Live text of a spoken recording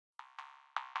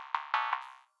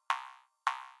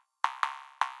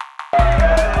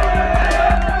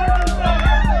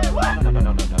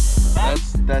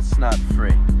that's not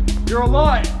free. You're a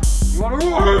liar. You want to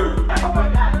rule? Oh my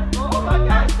God. Oh my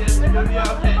God. You'll be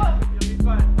okay. You'll be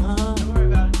fine. Don't worry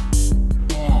about it.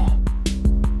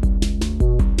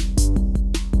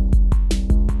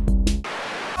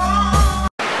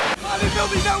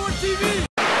 Bodybuilding Network TV.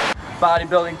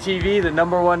 Bodybuilding TV, the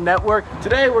 #1 network.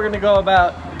 Today we're gonna go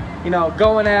about,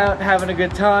 going out, having a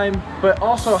good time, but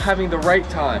also having the right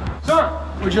time. Sir,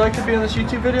 would you like to be on this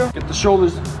YouTube video? Get the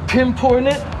shoulders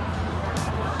pinpointed.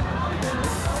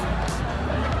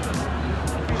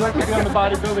 Would you like to be on the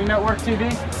Bodybuilding Network TV?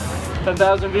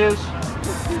 10,000 views.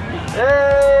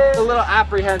 Hey! A little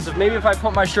apprehensive. Maybe if I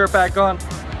put my shirt back on,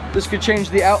 this could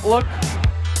change the outlook.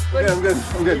 Yeah, I'm good.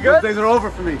 I'm good. You good? Those days are over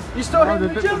for me. You still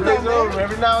hitting the gym, days are over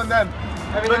every now and then.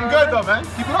 Looking good though, man.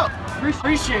 Keep it up.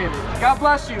 Appreciate it. God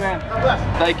bless you, man. God bless.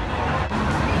 Like,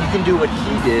 you can do what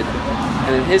he did,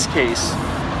 and in his case,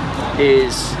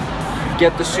 is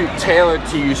get the suit tailored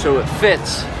to you so it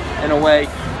fits in a way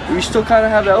where you still kind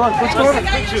of have that look. What's going on?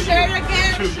 Shirt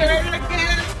again, shirt again.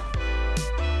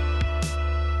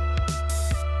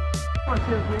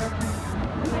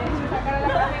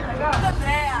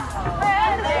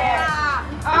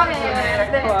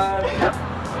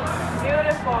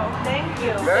 Beautiful, thank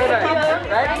you. Very nice.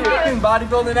 Thank you.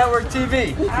 Bodybuilding Network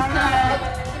TV.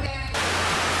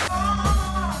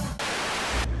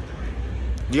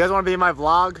 Do you guys want to be in my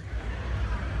vlog?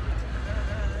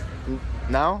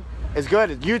 No? It's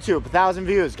good. It's YouTube. 1,000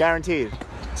 views, guaranteed.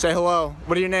 Say hello.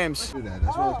 What are your names?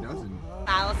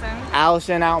 Allison.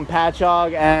 Allison out in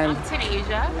Patchogue and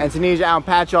Tunisia. And Tunisia out in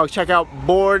Patchogue. Check out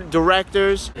board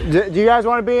directors. Do you guys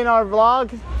want to be in our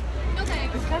vlog? Okay.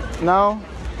 No?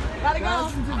 Gotta go.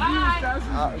 Bye.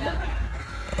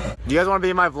 Do you guys want to be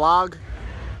in my vlog?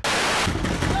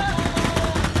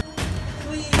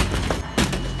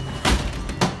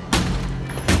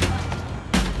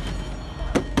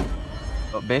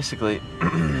 But basically,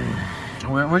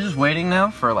 we're just waiting now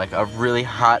for like a really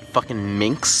hot fucking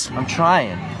minx. I'm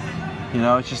trying.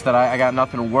 It's just that I got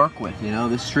nothing to work with.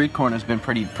 This street corner's been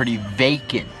pretty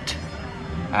vacant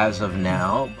as of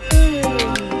now.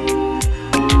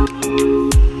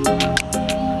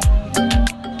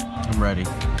 I'm ready.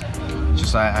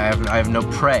 Just I have no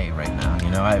prey right now.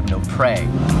 I have no prey.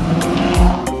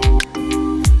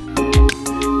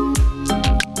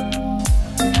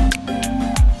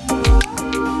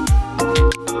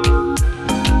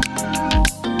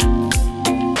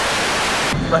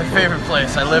 My favorite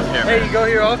place. I live here. Hey, you go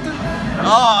here often?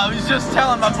 Oh, I was just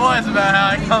telling my boys about how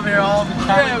I come here all the time.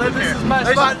 Yeah, I live this here. is my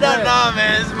spot. No,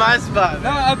 man, this is my spot. No,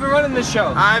 I've been running this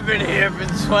show. I've been here for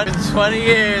 20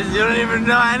 years. You don't even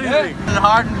know anything. Yeah.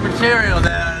 Hardened material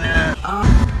down there.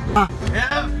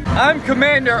 Yeah. I'm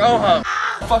Commander Ohub.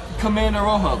 Fucking Commander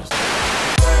Ohubs.